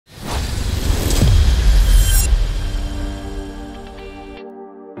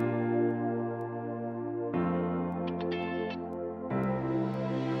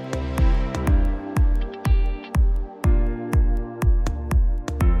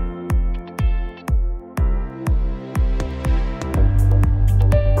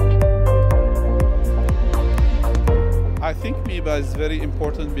MEBAA is very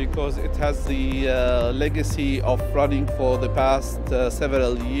important because it has the legacy of running for the past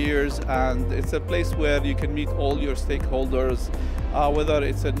several years, and it's a place where you can meet all your stakeholders, whether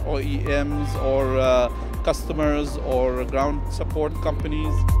it's an OEMs or customers or ground support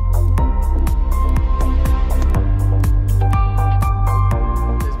companies.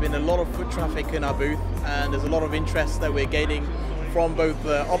 There's been a lot of foot traffic in our booth, and there's a lot of interest that we're gaining from both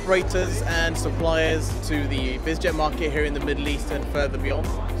the operators and suppliers to the bizjet market here in the Middle East and further beyond.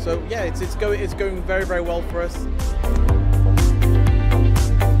 So yeah, it's going very, very well for us.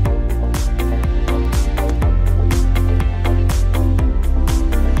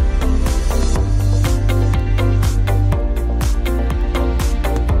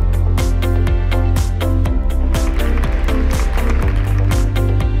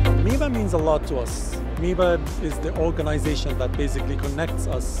 MEBAA means a lot to us. MEBAA is the organization that basically connects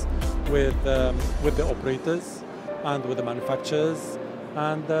us with the operators and with the manufacturers.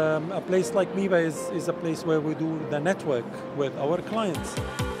 And a place like MEBAA is a place where we do the network with our clients.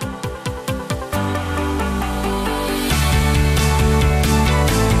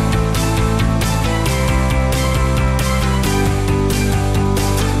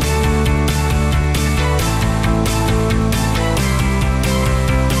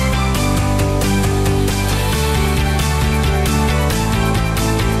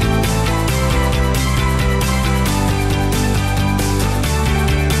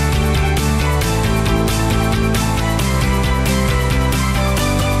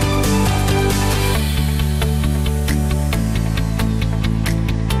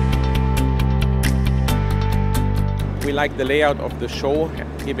 We like the layout of the show,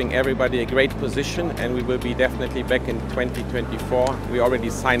 giving everybody a great position, and we will be definitely back in 2024. We already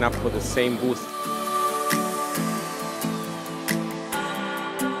sign up for the same booth.